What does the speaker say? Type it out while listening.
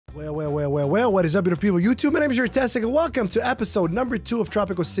Well, what is up, beautiful people? YouTube, my name is Jerutastic, and welcome to episode number 2 of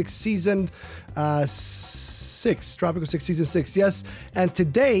Tropico 6 season 6. Tropico 6 season 6, yes. And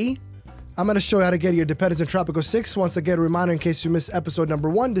today, I'm going to show you how to get your dependence in Tropico 6. Once again, a reminder in case you missed episode number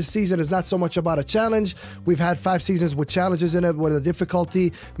 1, this season is not so much about a challenge. We've had 5 seasons with challenges in it, with the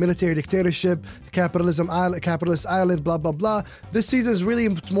difficulty, military dictatorship, capitalism island, capitalist island, blah, blah, blah. This season is really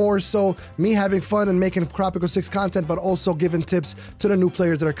more so me having fun and making Tropico 6 content, but also giving tips to the new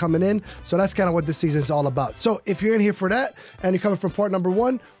players that are coming in. So that's kind of what this season is all about. So if you're in here for that and you're coming from part number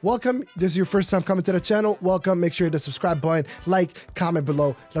 1, welcome. This is your first time coming to the channel. Welcome. Make sure you hit the subscribe button, like, comment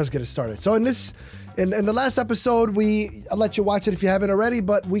below. Let's get it started. So in the last episode, I'll let you watch it if you haven't already,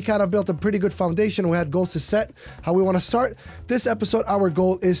 but we kind of built a pretty good foundation. We had goals to set, how we want to start. This episode, our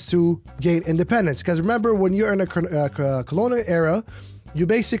goal is to gain independence. Because remember, when you're in a colonial era, you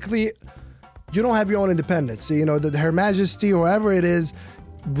don't have your own independence. So, you know, Her Majesty, or whoever it is,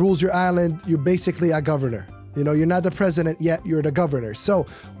 rules your island. You're basically a governor. You know, you're not the president yet, you're the governor. So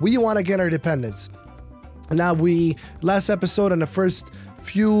we want to get our independence. Now, last episode, on the first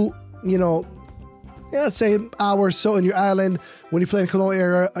few, let's say hour or so in your island, when you play in colonial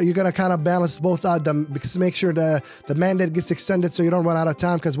era, you're going to kind of balance both out, because make sure the mandate gets extended so you don't run out of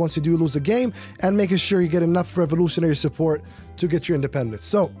time, because once you do lose a game, and making sure you get enough revolutionary support to get your independence.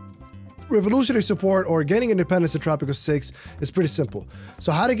 So revolutionary support, or getting independence in Tropico 6, is pretty simple.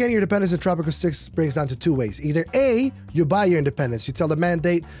 So how to get your independence in Tropico 6 breaks down to 2 ways. Either A, you buy your independence. You tell the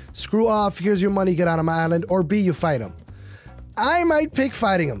mandate, screw off, here's your money, get out of my island. Or B, you fight them. I might pick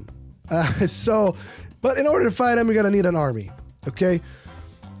fighting them. But in order to fight them, you're going to need an army, okay?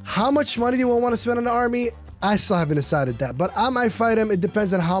 How much money do you want to spend on the army? I still haven't decided that, but I might fight them. It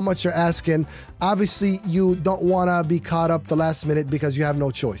depends on how much you're asking. Obviously, you don't want to be caught up the last minute because you have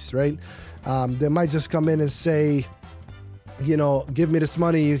no choice, right? They might just come in and say, give me this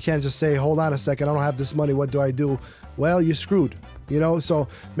money. You can't just say, hold on a second, I don't have this money. What do I do? Well, you're screwed, So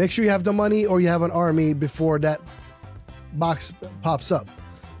make sure you have the money, or you have an army before that box pops up,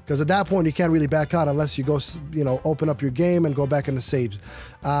 because at that point you can't really back out unless you go open up your game and go back in the saves.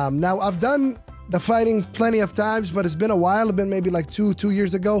 Now, I've done the fighting plenty of times, but it's been a while. It's been maybe like two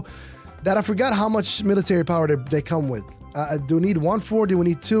years ago, that I forgot how much military power they come with. Do we need 1 fort? Do we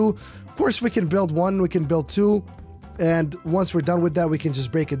need 2? Of course, we can build 1, we can build 2, and once we're done with that, we can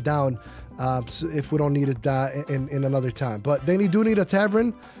just break it down, so if we don't need it in another time. But they do need a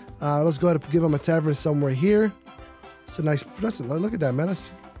tavern. Let's go ahead and give them a tavern somewhere here. It's a nice, look at that, man.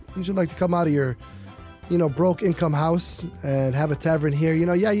 Wouldn't you like to come out of your, broke income house and have a tavern here?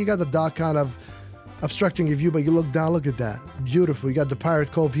 Yeah, you got the dock kind of obstructing your view, but you look down, look at that. Beautiful. You got the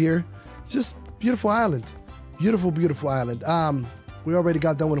Pirate Cove here. It's just beautiful island. Beautiful, beautiful island. We already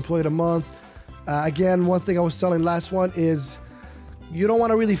got done with Employee of the Month. Again, one thing I was telling last one is you don't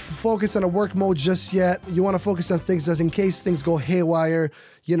want to really focus on a work mode just yet. You want to focus on things that in case things go haywire,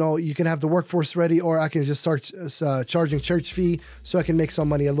 you can have the workforce ready, or I can just start charging church fee so I can make some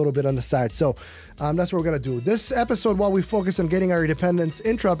money a little bit on the side. So that's what we're going to do. This episode, while we focus on getting our independence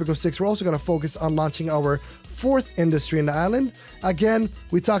in Tropico 6, we're also going to focus on launching our 4th industry in the island. Again,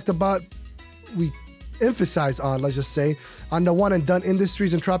 we emphasize on, let's just say, on the one and done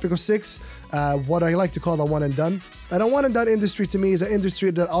industries in Tropico 6, what I like to call the one and done. And a one and done industry to me is an industry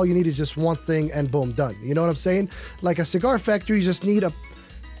that all you need is just one thing and boom, done. You know what I'm saying? Like a cigar factory, you just need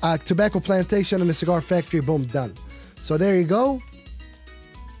a tobacco plantation and a cigar factory, boom, done. So there you go.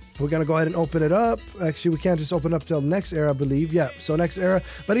 We're going to go ahead and open it up. Actually, we can't just open up till next era, I believe. Yeah, so next era.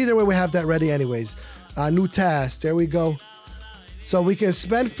 But either way, we have that ready anyways. New task. There we go. So we can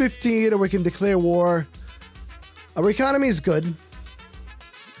spend 15 or we can declare war. Our economy is good.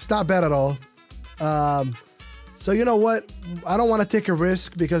 It's not bad at all. So you know what? I don't want to take a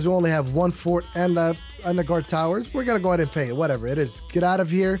risk because we only have 1 fort and the guard towers. We're going to go ahead and pay it. Whatever it is. Get out of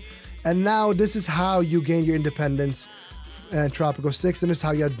here. And now this is how you gain your independence in Tropico 6. And this is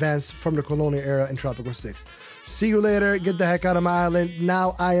how you advance from the colonial era in Tropico 6. See you later. Get the heck out of my island.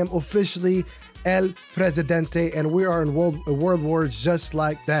 Now I am officially El Presidente, and we are in world wars just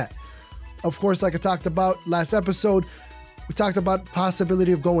like that. Of course, like I talked about last episode, we talked about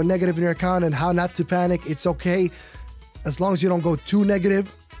possibility of going negative in your account and how not to panic. It's okay as long as you don't go too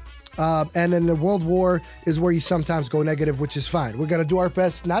negative. And then the world war is where you sometimes go negative, which is fine. We're going to do our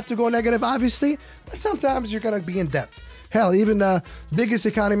best not to go negative, obviously, but sometimes you're going to be in debt. Hell, even the biggest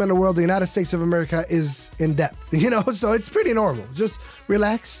economy in the world, the United States of America, is in debt, so it's pretty normal. Just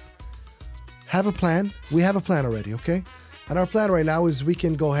relax. Have a plan. We have a plan already, okay? And our plan right now is we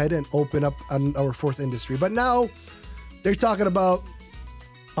can go ahead and open up our 4th industry. But now they're talking about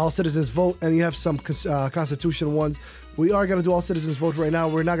all citizens vote, and you have some constitutional ones We are going to do all citizens vote right now.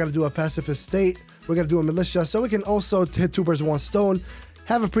 We're not going to do a pacifist state. We're going to do a militia. So we can also hit two birds with one stone,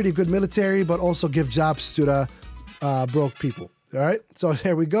 have a pretty good military, but also give jobs to the broke people. All right. So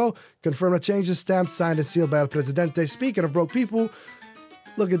there we go. Confirm the changes, stamped, signed, and sealed by El Presidente. Speaking of broke people,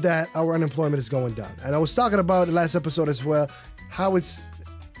 look at that. Our unemployment is going down. And I was talking about the last episode as well, how it's,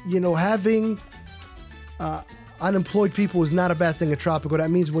 having unemployed people is not a bad thing in Tropico. That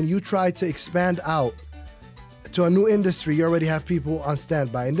means when you try to expand out to a new industry, you already have people on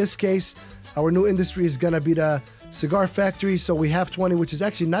standby. In this case, our new industry is going to be the cigar factory. So we have 20, which is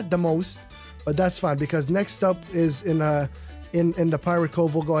actually not the most, but that's fine because next up is in the Pirate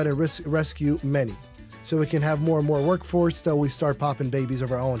Cove, we'll go ahead and rescue many. So we can have more and more workforce till we start popping babies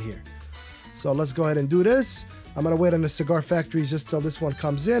of our own here. So let's go ahead and do this. I'm going to wait on the cigar factory just till this one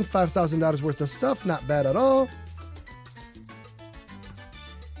comes in. $5,000 worth of stuff. Not bad at all.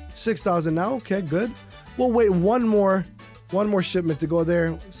 6,000 now. Okay, good. We'll wait one more shipment to go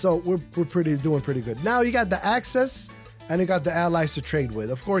there. So we're doing pretty good. Now you got the access and you got the allies to trade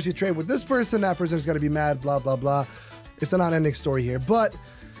with. Of course, you trade with this person. That person's going to be mad, blah, blah, blah. It's a non-ending story here. But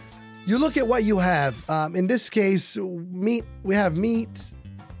you look at what you have. In this case, meat. We have meat.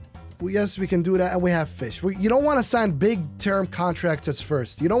 Yes, we can do that. And we have fish. You don't want to sign big term contracts at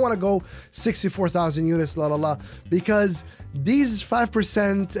first. You don't want to go 64,000 units, la, la, la. Because these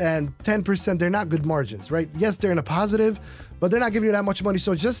 5% and 10%, they're not good margins, right? Yes, they're in a positive, but they're not giving you that much money.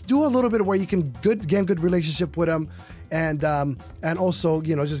 So just do a little bit where you can gain good relationship with them. And also,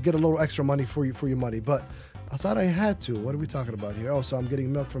 just get a little extra money for your money. But I thought I had to. What are we talking about here? Oh, so I'm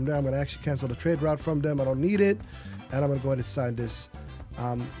getting milk from there. I'm going to actually cancel the trade route from them. I don't need it. And I'm going to go ahead and sign this.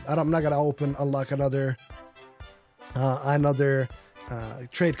 I'm not going to unlock another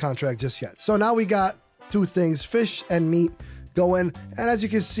trade contract just yet. So now we got two things, fish and meat going. And as you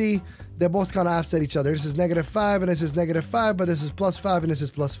can see, they're both kind of offset each other. This is -5 and this is -5, but this is +5 and this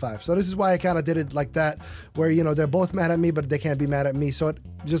is +5. So this is why I kind of did it like that, where, they're both mad at me, but they can't be mad at me. So it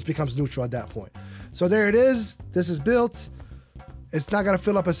just becomes neutral at that point. So there it is. This is built. It's not going to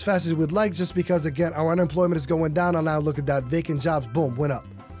fill up as fast as we'd like just because, again, our unemployment is going down. And now look at that. Vacant jobs, boom, went up.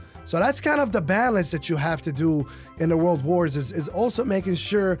 So that's kind of the balance that you have to do in the world wars is also making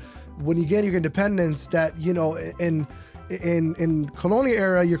sure when you get your independence that, in colonial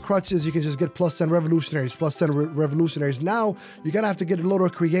era, your crutch is you can just get +10 revolutionaries. Now you're going to have to get a little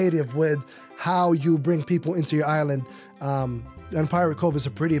creative with how you bring people into your island. And Pirate Cove is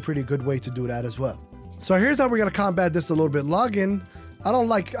a pretty good way to do that as well. So here's how we're going to combat this a little bit. Login. I'm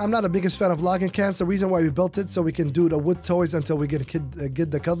not the biggest fan of login camps. The reason why we built it, so we can do the wood toys until we get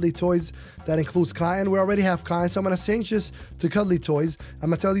the cuddly toys. That includes cotton. We already have cotton, so I'm going to change this to cuddly toys. I'm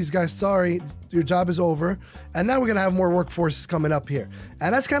going to tell these guys, sorry, your job is over. And now we're going to have more workforces coming up here.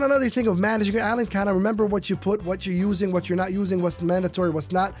 And that's kind of another thing of managing your island. Kind of remember what you put, what you're using, what you're not using, what's mandatory,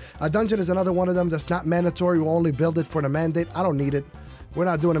 what's not. A dungeon is another one of them that's not mandatory. We'll only build it for the mandate. I don't need it. We're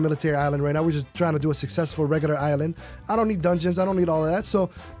not doing a military island right now. We're just trying to do a successful regular island. I don't need dungeons. I don't need all of that. So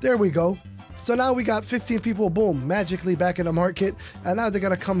there we go. So now we got 15 people, boom, magically back in the market. And now they're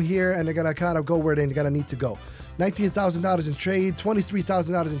going to come here and they're going to kind of go where they're going to need to go. $19,000 in trade,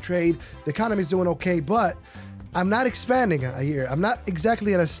 $23,000 in trade. The economy is doing okay, but I'm not expanding here. I'm not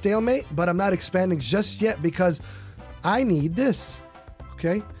exactly at a stalemate, but I'm not expanding just yet because I need this.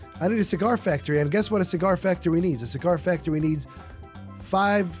 Okay? I need a cigar factory. And guess what a cigar factory needs? A cigar factory needs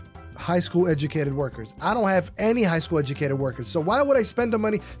 5 high school educated workers. I don't have any high school educated workers. So why would I spend the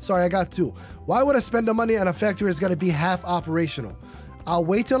money? Sorry, I got 2. Why would I spend the money on a factory that's going to be half operational? I'll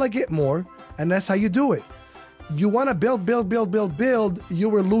wait till I get more, and that's how you do it. You want to build. You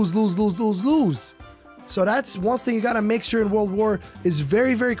will lose. So that's one thing you got to make sure in World War is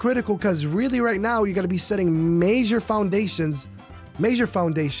very, very critical because really right now you're going to be setting major foundations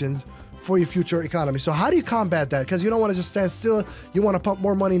for your future economy. So how do you combat that? Because you don't want to just stand still. You want to pump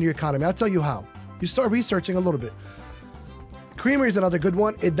more money into your economy. I'll tell you how. You start researching a little bit. Creamery is another good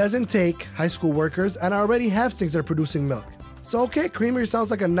one. It doesn't take high school workers, and I already have things that are producing milk. So, okay, creamery sounds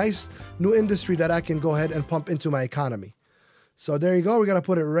like a nice new industry that I can go ahead and pump into my economy. So there you go. We're going to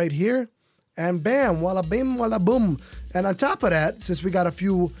put it right here. And bam, walla bim, walla boom. And on top of that, since we got a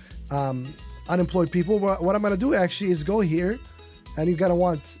few unemployed people, what I'm going to do actually is go here, and you're going to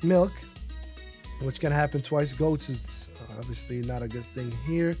want milk, which can happen twice. Goats is obviously not a good thing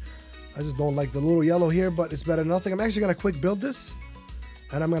here. I just don't like the little yellow here, but it's better than nothing. I'm actually going to quick build this,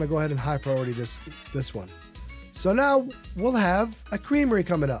 and I'm going to go ahead and high priority this one. So now we'll have a creamery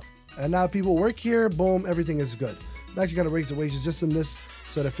coming up, and now people work here. Boom, everything is good. I'm actually going to raise the wages just in this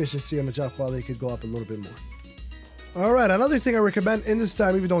so the efficiency and the job quality could go up a little bit more. All right, another thing I recommend in this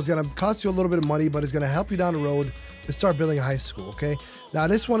time, even though it's going to cost you a little bit of money, but it's going to help you down the road, is start building a high school, okay? Now,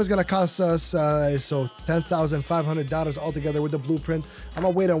 this one is going to cost us, so $10,500 altogether with the blueprint. I'm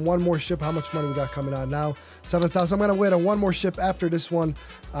going to wait on one more ship. How much money we got coming out now? $7,000. I'm going to wait on one more ship after this one,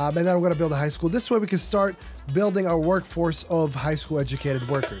 and then I'm going to build a high school. This way, we can start building our workforce of high school educated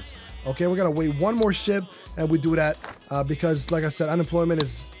workers. Okay, we're going to wait one more ship, and we do that because, like I said, unemployment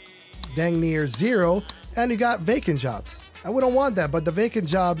is dang near zero, and you got vacant jobs. And we don't want that, but the vacant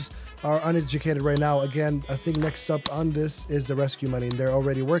jobs are uneducated right now. Again, I think next up on this is the rescue money, and they're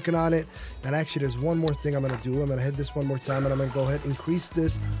already working on it. And actually, there's one more thing I'm going to do. I'm going to hit this one more time, and I'm going to go ahead and increase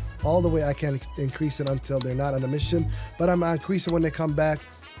this all the way I can increase it until they're not on a mission. But I'm going to increase it when they come back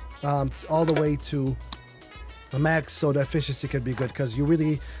all the way to a max so the efficiency can be good, because you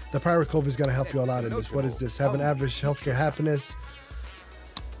really, the Pirate Cove is going to help you a lot in this. What is this? Have an average healthcare happiness.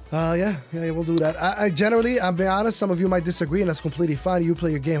 Yeah, we'll do that. I generally, I'll be honest, some of you might disagree, and that's completely fine. You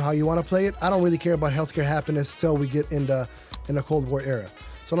play your game how you want to play it. I don't really care about healthcare happiness till we get in the Cold War era.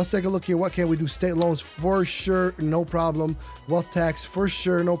 So let's take a look here. What can we do? State loans, for sure, no problem. Wealth tax, for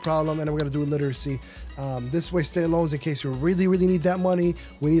sure, no problem. And then we're going to do literacy. This way, state loans, in case you really, really need that money.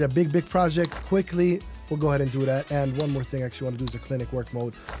 We need a big project quickly. We'll go ahead and do that. And one more thing I actually want to do is a clinic work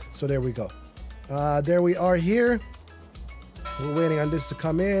mode. So there we go. There we are here. We're waiting on this to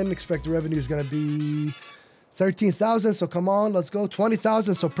come in. Expected revenue is going to be 13,000. So come on, let's go.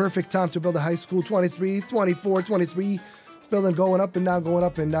 20,000. So perfect time to build a high school. 23, 24, 23. Building going up and down, going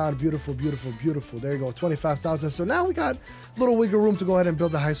up and down. Beautiful, beautiful, beautiful. There you go. 25,000. So now we got a little wiggle room to go ahead and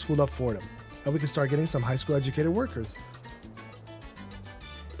build the high school up for them. And we can start getting some high school educated workers.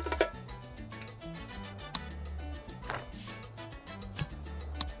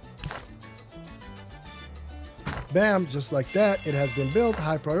 Bam, just like that. It has been built,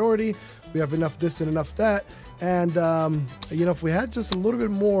 high priority. We have enough this and enough that. And, you know, if we had just a little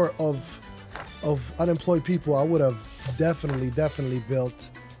bit more of unemployed people, I would have definitely built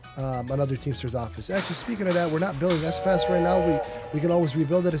another Teamsters office. Actually, speaking of that, we're not building as fast right now. We can always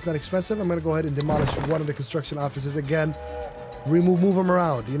rebuild it. It's not expensive. I'm going to go ahead and demolish one of the construction offices again. Move them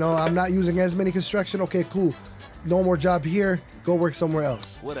around. You know, I'm not using as many construction. Okay, cool. No more job here. Go work somewhere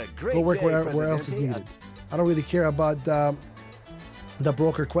else. What a great Go work where else is needed. I don't really care about the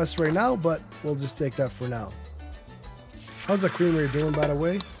broker quest right now, but we'll just take that for now. How's the creamery doing, by the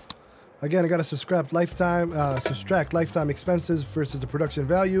way? Again, I got to subtract lifetime expenses versus the production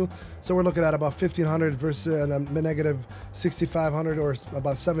value. So we're looking at about 1,500 versus a negative 6,500, or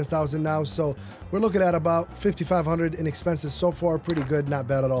about 7,000 now. So we're looking at about 5,500 in expenses so far. Pretty good, not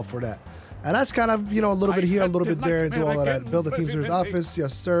bad at all for that. And that's kind of, you know, a little bit here, a little bit there, do all of that. Build a Teamsters office.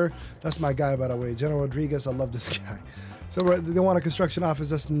 Yes, sir. That's my guy, by the way. General Rodriguez, I love this guy. So they want a construction office.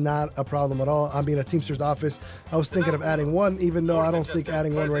 That's not a problem at all. I mean, a Teamsters office. I was thinking of adding one, even though I don't think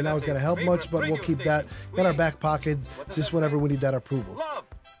adding one right now is going to help much, but we'll keep that in our back pocket just whenever we need that approval.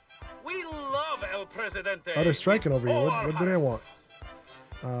 We love El Presidente. Oh, they're striking over here. What do they want?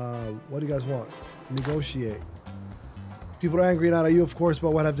 What do you guys want? Negotiate. People are angry, not at you, of course, but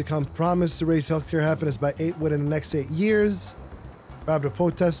what have they come? Promise to raise healthcare happiness by 8 within the next 8 years. Grab the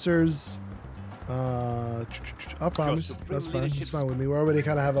protesters. I'll promise. That's fine. It's fine with me. We already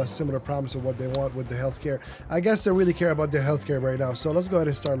kind of have a similar promise of what they want with the healthcare. I guess they really care about their healthcare right now. So let's go ahead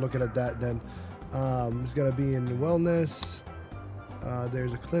and start looking at that then. It's going to be in wellness.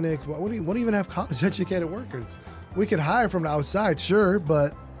 There's a clinic. What do you even have college educated workers? We could hire from the outside, sure,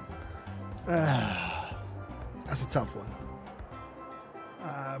 but that's a tough one.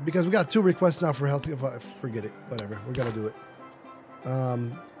 Because we got 2 requests now for health. Forget it. Whatever. We're going to do it.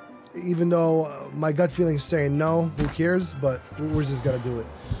 Even though my gut feeling is saying no, who cares? But we're just going to do it.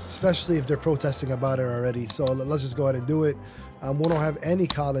 Especially if they're protesting about it already. So let's just go ahead and do it. We don't have any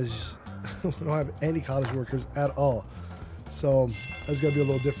college. We don't have any college workers at all. So that's going to be a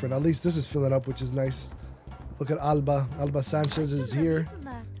little different. At least this is filling up, which is nice. Look at Alba. Alba Sanchez is here.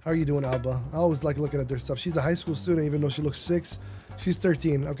 How are you doing, Alba? I always like looking at their stuff. She's a high school student, even though she looks 6. She's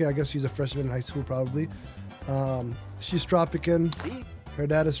 13. Okay, I guess she's a freshman in high school, probably. She's Tropican. Her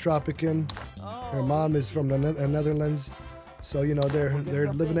dad is Tropican. Her mom is from the Netherlands. So, you know,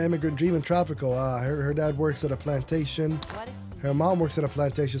 they're living the immigrant dream in Tropico. Her dad works at a plantation. Her mom works at a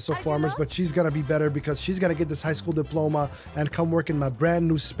plantation, so farmers, but she's going to be better because she's going to get this high school diploma and come work in my brand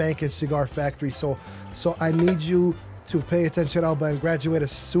new spanking cigar factory. So I need you to pay attention, Alba, and graduate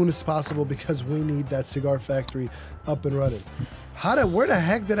as soon as possible because we need that cigar factory up and running. Where the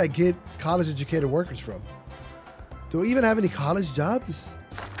heck did I get college educated workers from? Do I even have any college jobs?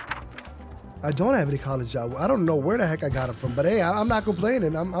 I don't have any college jobs. I don't know where the heck I got them from, but hey, I'm not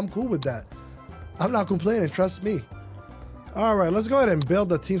complaining. I'm cool with that. I'm not complaining, trust me. All right, let's go ahead and build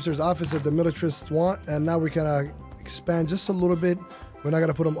the Teamsters office that the militarists want. And now we're going to expand just a little bit. We're not going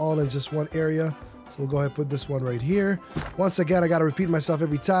to put them all in just one area. So we'll go ahead and put this one right here. Once again, I got to repeat myself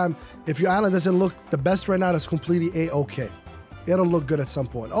every time. If your island doesn't look the best right now, that's completely A-okay. It'll look good at some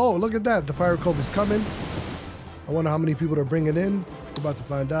point. Oh, look at that. The Pirate Cove is coming. I wonder how many people they're bringing in. We're about to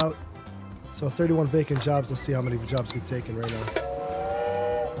find out. So 31 vacant jobs. Let's see how many jobs get taken right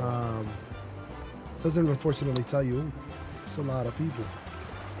now. Doesn't unfortunately tell you. It's a lot of people.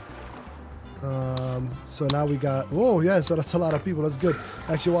 So now we got, whoa, yeah, so that's a lot of people. That's good.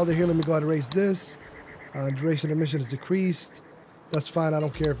 Actually, while they're here, let me go ahead and erase this. Duration of mission is decreased. That's fine. I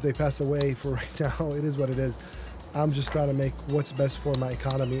don't care if they pass away for right now. It is what it is. I'm just trying to make what's best for my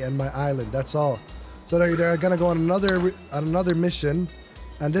economy and my island. That's all. So they're going to go on another mission.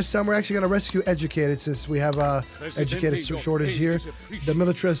 And this time we're actually going to rescue educated, since we have a educated shortage here. The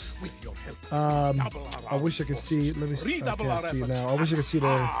militarists, I wish I could see, let me see, I can't see now. I wish I could see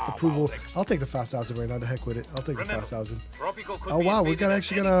the approval. I'll take the 5,000 right now, the heck with it. I'll take the 5,000. Oh wow, we're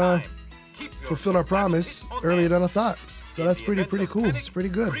actually going to fulfill our promise earlier than I thought. So that's pretty cool. It's pretty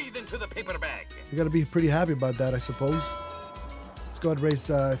good. You got to be pretty happy about that, I suppose. Let's go ahead and raise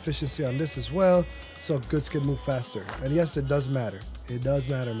efficiency on this as well, so goods can move faster. And yes, it does matter. It does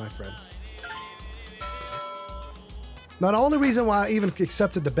matter, my friends. Now, the only reason why I even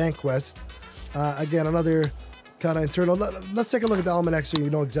accepted the bank quest, again, another kind of internal. Let's take a look at the almanac so you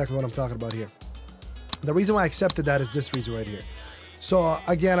know exactly what I'm talking about here. The reason why I accepted that is this reason right here. So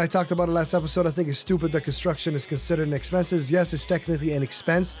again, I talked about it last episode. I think it's stupid that construction is considered an expenses. Yes, it's technically an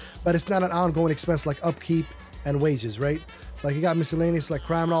expense, but it's not an ongoing expense like upkeep and wages, right? Like you got miscellaneous like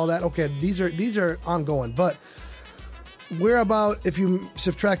crime and all that. Okay, these are ongoing, but we're about, if you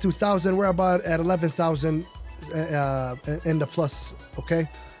subtract 2,000, we're about at 11,000 in the plus, okay?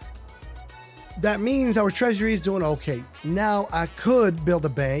 That means our treasury is doing okay. Now I could build a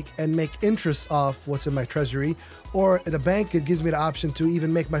bank and make interest off what's in my treasury, or the bank, it gives me the option to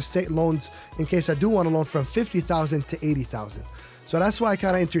even make my state loans in case I do want a loan from 50,000 to 80,000. So that's why I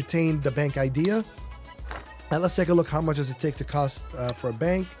kind of entertained the bank idea. And let's take a look. How much does it take to cost for a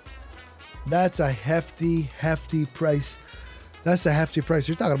bank? That's a hefty price. That's a hefty price.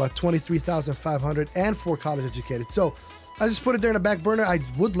 You're talking about 23,500 and for college educated. So I just put it there in the back burner. I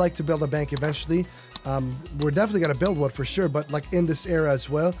would like to build a bank eventually. We're definitely going to build one for sure, but like in this era as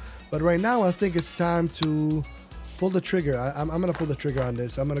well. But right now, I think it's time to pull the trigger. I'm going to pull the trigger on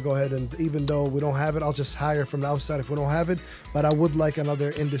this. I'm going to go ahead and, even though we don't have it, I'll just hire from the outside if we don't have it. But I would like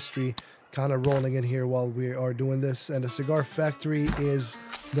another industry kind of rolling in here while we are doing this. And the cigar factory is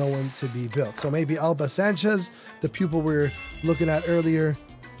going to be built. So maybe Alba Sanchez, the pupil we were looking at earlier,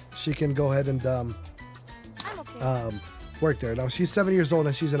 she can go ahead and work there. Now she's 7 years old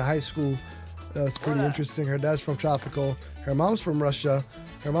and she's in high school. That's pretty interesting. Her dad's from Tropico. Her mom's from Russia.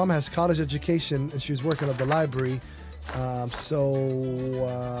 Her mom has college education and she's working at the library.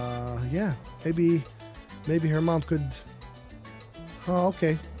 Yeah, maybe her mom could. Oh,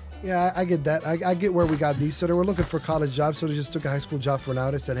 okay. Yeah, I get that. I get where we got these. So they were looking for college jobs, so they just took a high school job for now.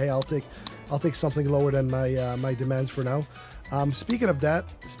 They said, "Hey, I'll take something lower than my demands for now." Speaking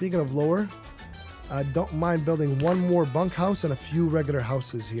of lower, I don't mind building one more bunkhouse and a few regular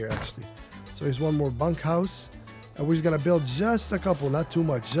houses here actually. So here's one more bunkhouse, and we're just gonna build just a couple, not too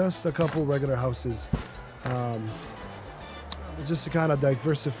much, just a couple regular houses, just to kind of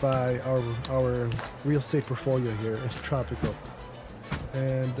diversify our real estate portfolio here in Tropico.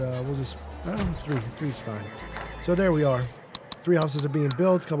 And we'll just three's fine. So there we are. 3 houses are being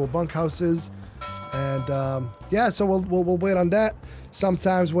built, a couple bunkhouses, and yeah. So we'll wait on that.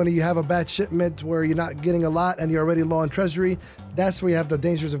 Sometimes when you have a bad shipment where you're not getting a lot and you're already low on treasury, that's where you have the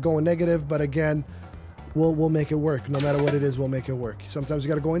dangers of going negative. But again, we'll make it work. No matter what it is, we'll make it work. Sometimes you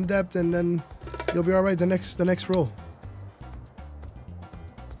got to go in depth, and then you'll be all right. The next roll.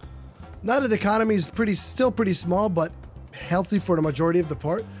 Now that the economy is still pretty small, but healthy for the majority of the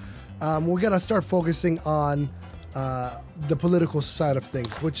part, we're gonna start focusing on the political side of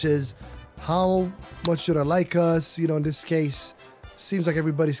things, which is how much should I like us. You know, in this case, seems like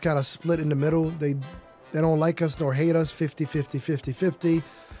everybody's kind of split in the middle. They don't like us nor hate us. 50-50.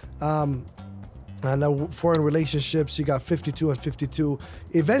 And foreign relationships, you got 52 and 52.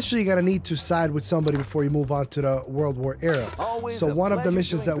 Eventually, you're gonna need to side with somebody before you move on to the World War era. So one of the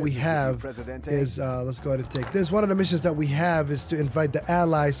missions that we have is, let's go ahead and take this. One of the missions that we have is to invite the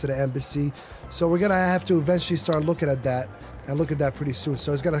allies to the embassy. So we're gonna have to eventually start looking at that, and look at that pretty soon.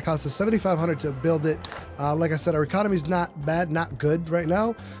 So it's gonna cost us 7,500 to build it. Like I said, our economy is not bad, not good right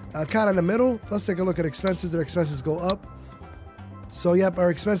now. Kind of in the middle. Let's take a look at expenses. Their expenses go up. So yep, our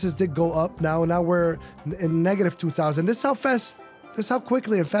expenses did go up. Now we're in negative 2,000. This is how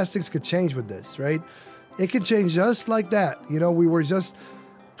quickly and fast things could change with this, right? It can change just like that. You know, we were just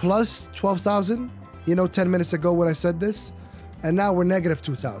plus 12,000, you know, 10 minutes ago when I said this, and now we're negative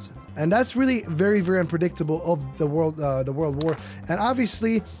 2,000. And that's really very, very unpredictable of the world war. And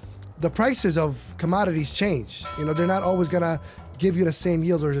obviously, the prices of commodities change. You know, they're not always gonna give you the same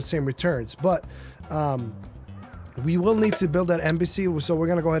yields or the same returns. But we will need to build that embassy, so we're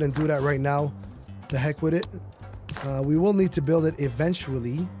gonna go ahead and do that right now. The heck with it. We will need to build it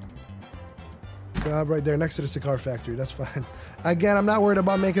eventually. Right there next to the cigar factory. That's fine. Again, I'm not worried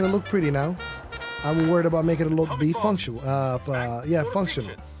about making it look pretty now. I'm worried about making it look functional. Yeah,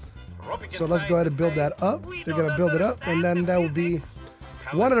 functional. So let's go ahead and build that up. They're gonna build it up, and then that will be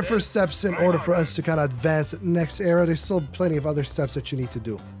one of the first steps in order for us to kind of advance next era. There's still plenty of other steps that you need to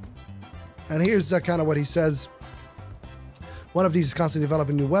do. And here's kind of what he says. One of these is constantly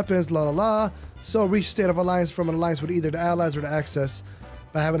developing new weapons, la la la. So reach state of alliance from an alliance with either the allies or the Axis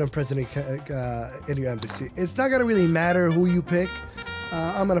by having them present in your embassy. It's not gonna really matter who you pick.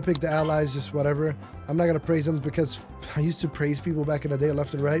 I'm gonna pick the allies, just whatever. I'm not gonna praise them because I used to praise people back in the day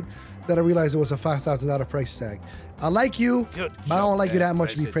left and right. Then I realized it was a $5,000 price tag. I like you, but I don't like you that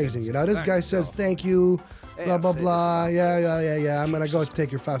much to be praising you. Now this guy says thank you, blah blah blah. Yeah. I'm gonna go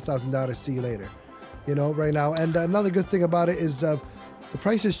take your $5,000. See you later. You know, right now. And another good thing about it is the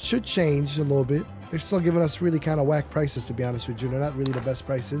prices should change a little bit. They're still giving us really kind of whack prices, to be honest with you. They're not really the best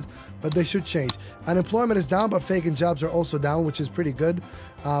prices, but they should change. Unemployment is down, but vacant jobs are also down, which is pretty good.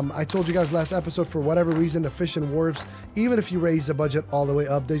 I told you guys last episode, for whatever reason, the fish and wharves, even if you raise the budget all the way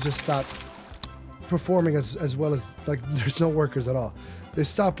up, they just stop performing as well as, like, there's no workers at all. They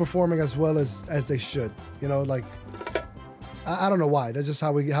stop performing as well as they should. You know, like, I don't know why. That's just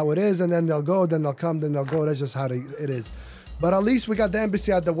how it is, and then they'll go, then they'll come, then they'll go. That's just how it is. But at least we got the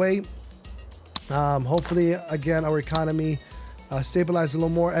embassy out the way. Hopefully, again, our economy stabilized a little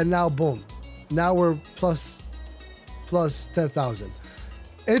more, and now, boom. Now we're plus 10,000.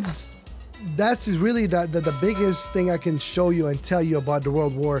 That's really the biggest thing I can show you and tell you about the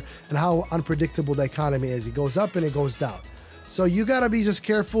World War and how unpredictable the economy is. It goes up and it goes down. So you gotta be just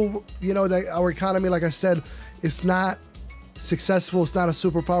careful. You know, that our economy, like I said, it's not successful. It's not a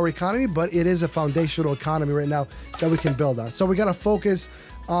superpower economy, but it is a foundational economy right now that we can build on. So we gotta focus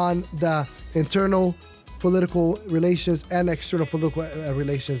on the internal political relations and external political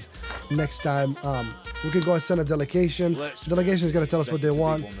relations next time. We can go and send a delegation. The delegation is going to tell us what they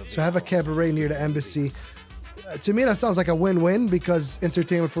want. So have a cabaret near the embassy. To me, that sounds like a win-win, because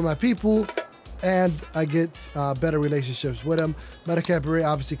entertainment for my people, and I get better relationships with them. But a cabaret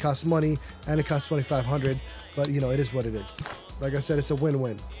obviously costs money, and it costs $2,500. But, you know, it is what it is. Like I said, it's a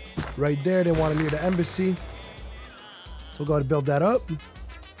win-win. Right there, they want it near the embassy. So we'll go ahead and build that up.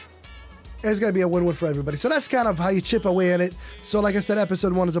 It's going to be a win-win for everybody. So that's kind of how you chip away at it. So like I said,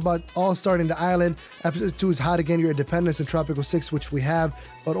 episode 1 is about all starting the island. Episode 2 is how to gain your independence in Tropico 6, which we have,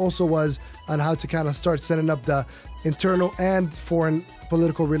 but also was on how to kind of start setting up the internal and foreign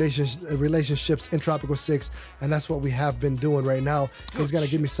political relationships in Tropico 6. And that's what we have been doing right now. He's going to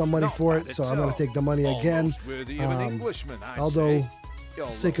give me some money for it, so I'm going to take the money again. Although,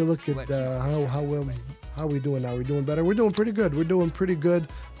 let's take a look at how are we doing now? We're doing better. We're doing pretty good. We're doing pretty good.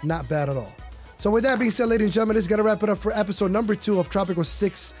 Not bad at all. So with that being said, ladies and gentlemen, this is going to wrap it up for episode number 2 of Tropico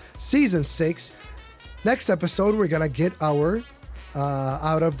 6, Season 6. Next episode, we're going to get our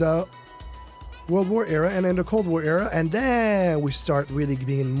out of the World War era and in the Cold War era, and then we start really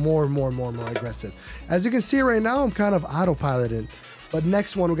being more aggressive. As you can see right now, I'm kind of autopiloting. But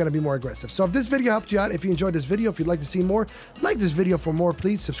next one, we're going to be more aggressive. So if this video helped you out, if you enjoyed this video, if you'd like to see more, like this video for more,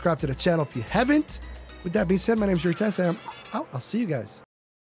 please subscribe to the channel if you haven't. With that being said, my name is Jerutastic, and I'll see you guys.